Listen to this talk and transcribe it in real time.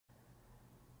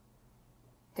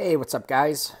Hey, what's up,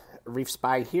 guys? Reef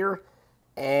Spy here,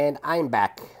 and I'm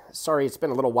back. Sorry, it's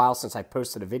been a little while since I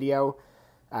posted a video.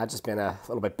 Just been a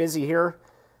little bit busy here,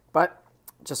 but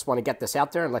just want to get this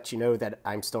out there and let you know that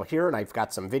I'm still here, and I've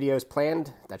got some videos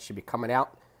planned that should be coming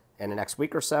out in the next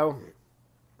week or so.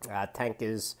 Tank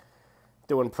is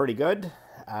doing pretty good.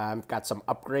 I've got some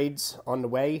upgrades on the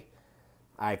way.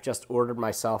 I've just ordered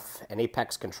myself an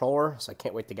Apex controller, so I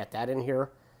can't wait to get that in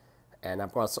here. And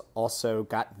I've also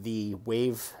got the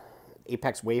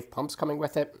Apex Wave pumps coming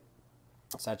with it.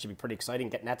 So that should be pretty exciting,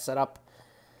 getting that set up.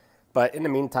 But in the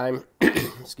meantime,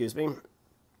 excuse me,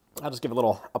 I'll just give a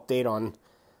little update on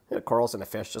the corals and the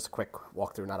fish. Just a quick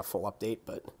walkthrough, not a full update.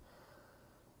 But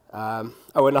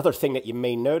another thing that you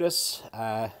may notice,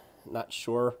 not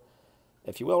sure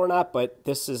if you will or not, but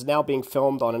this is now being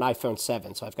filmed on an iPhone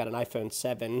 7. So I've got an iPhone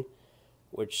 7,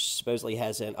 which supposedly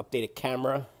has an updated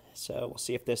camera. So we'll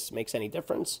see if this makes any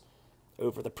difference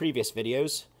over the previous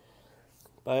videos.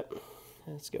 But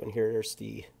let's go in here. There's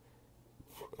the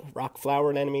rock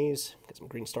flower anemones. Got some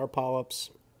green star polyps.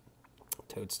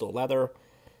 Toadstool leather.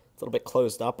 It's a little bit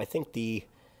closed up. I think the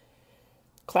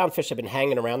clownfish have been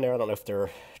hanging around there. I don't know if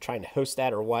they're trying to host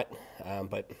that or what.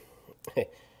 But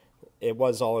it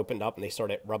was all opened up and they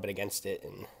started rubbing against it.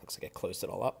 And looks like I closed it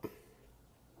all up.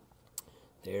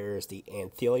 There's the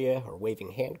Anthelia or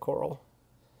waving hand coral,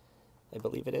 I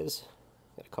believe it is.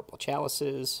 Got a couple of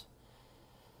chalices,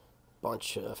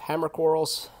 bunch of hammer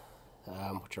corals,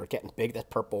 which are getting big. That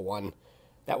purple one,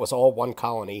 that was all one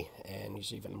colony, and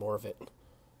there's even more of it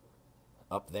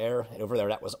up there and over there.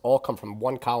 That was all come from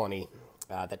one colony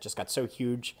that just got so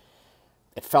huge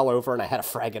it fell over, and I had to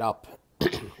frag it up.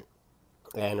 And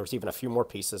there was even a few more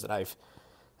pieces that I've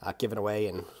given away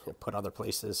and put other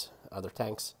places, other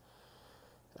tanks.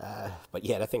 But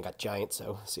yeah, that thing got giant,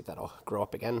 so see if that'll grow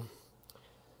up again.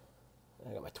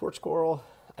 I got my torch coral.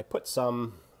 I put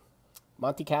some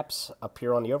Monty caps up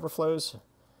here on the overflows,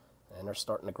 and they're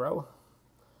starting to grow.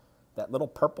 That little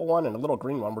purple one and a little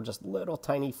green one were just little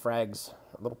tiny frags,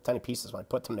 little tiny pieces when I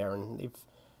put them there, and they've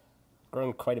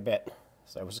grown quite a bit.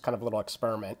 So it was just kind of a little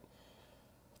experiment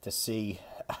to see,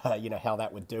 how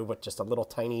that would do with just a little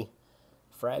tiny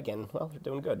frag, and well, they're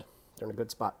doing good. They're in a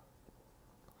good spot.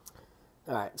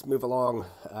 All right, let's move along.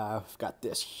 I've got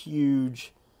this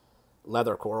huge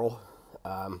leather coral.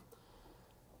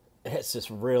 It's just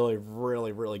really,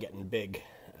 really, really getting big.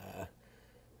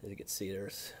 As you can see,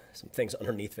 there's some things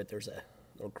underneath it. There's a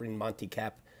little green Monty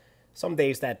cap. Some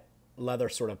days that leather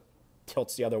sort of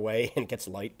tilts the other way and gets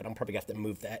light, but I'm probably going to have to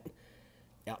move that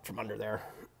out from under there.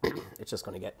 It's just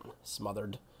going to get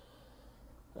smothered.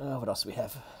 What else do we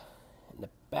have? In the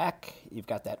back, you've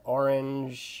got that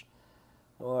orange,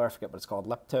 or I forget what it's called,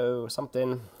 lepto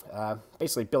something.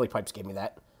 Basically, Billy Pipes gave me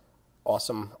that.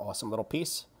 Awesome, awesome little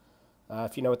piece.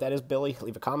 If you know what that is, Billy,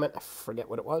 leave a comment. I forget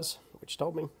what it was, which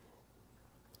told me.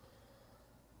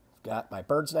 I've got my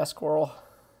bird's nest coral.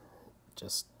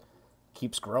 Just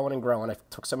keeps growing and growing. I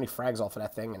took so many frags off of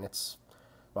that thing, and it's,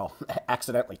 well,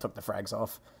 accidentally took the frags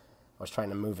off. I was trying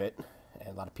to move it, and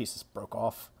a lot of pieces broke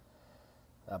off.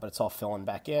 But it's all filling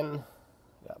back in.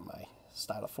 Got my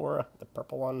Stylophora, the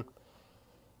purple one.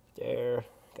 There.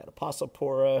 Got a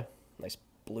Possilpora, nice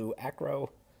blue acro.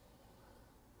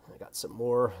 I got some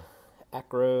more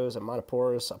acros and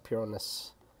monoporas up here on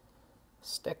this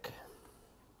stick.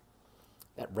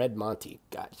 That red Monty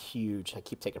got huge. I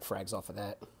keep taking frags off of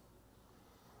that.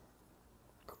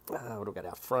 What do we got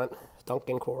out front?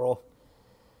 Duncan coral.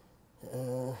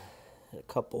 A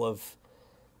couple of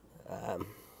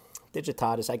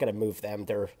digitatas. I got to move them.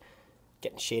 They're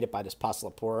getting shaded by this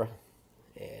Possilpora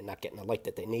and not getting the light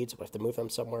that they need, so I have to move them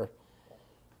somewhere.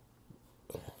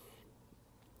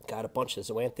 Got a bunch of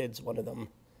zoanthids. One of them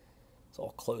is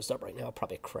all closed up right now.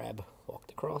 Probably a crab walked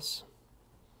across.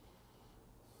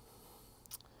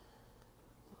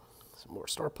 Some more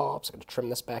star polyps. I'm going to trim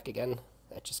this back again.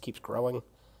 That just keeps growing.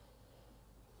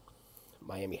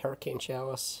 Miami hurricane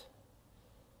chalice.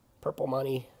 Purple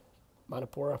money.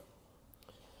 Monopora.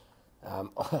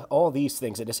 All these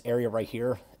things in this area right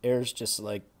here, there's just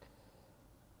like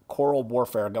coral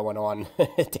warfare going on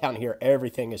down here.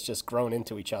 Everything is just grown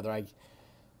into each other. I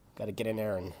got to get in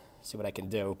there and see what I can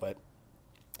do, but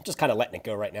just kind of letting it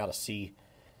go right now to see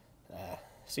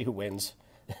who wins.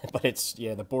 But it's,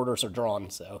 the borders are drawn,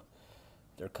 so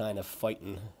they're kind of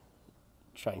fighting,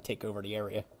 trying to take over the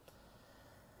area.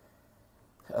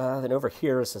 Then over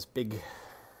here is this big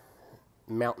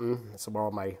mountain. That's where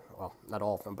all my, well, not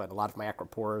all of them, but a lot of my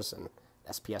acroporas and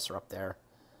SPS are up there.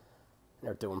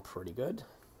 They're doing pretty good.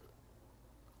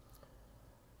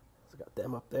 So got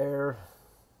them up there.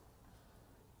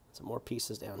 Some more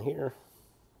pieces down here.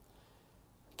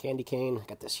 candy cane.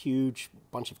 Got this huge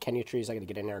bunch of Kenya trees. I got to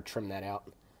get in there and trim that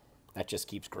out. That just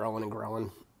keeps growing and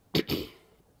growing.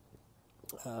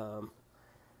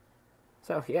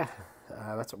 So yeah,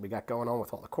 that's what we got going on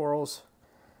with all the corals.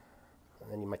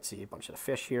 And then you might see a bunch of the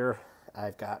fish here.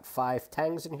 I've got 5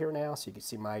 tangs in here now, so you can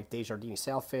see my Desjardins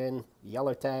sailfin, the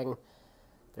yellow tang.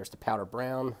 There's the powder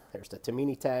brown. There's the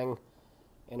Tamini tang,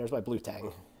 and there's my blue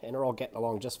tang, and they're all getting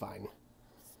along just fine.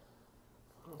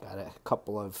 Got a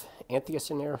couple of Anthias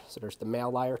in there. So there's the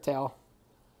male lyre tail,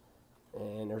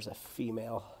 and there's a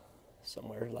female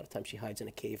somewhere. A lot of times she hides in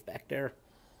a cave back there.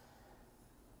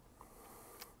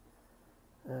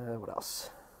 What else?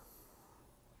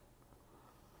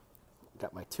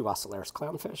 Got my 2 Ocellaris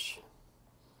clownfish.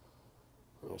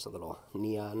 There's a little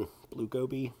neon blue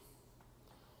goby.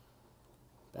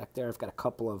 Back there I've got a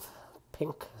couple of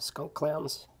pink skunk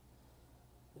clowns.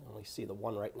 You only see the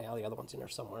one right now. The other one's in there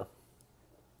somewhere.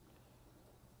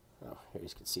 Oh, here you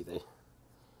can see the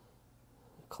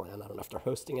clown. I don't know if they're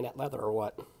hosting in that leather or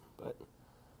what, but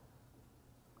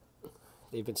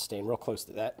they've been staying real close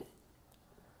to that.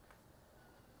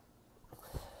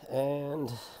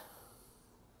 And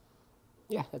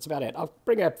yeah, that's about it. I'll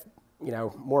bring up,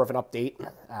 more of an update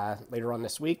later on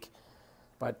this week,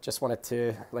 but just wanted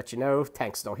to let you know,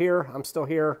 tank's still here. I'm still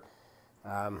here.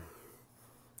 Got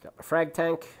my frag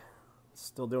tank,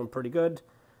 still doing pretty good.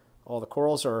 All the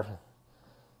corals are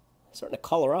starting to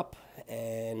color up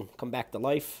and come back to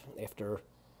life after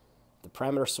the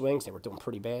parameter swings. They were doing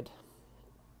pretty bad.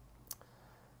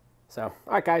 So,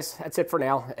 all right, guys, that's it for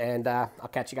now, and I'll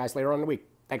catch you guys later on in the week.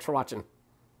 Thanks for watching.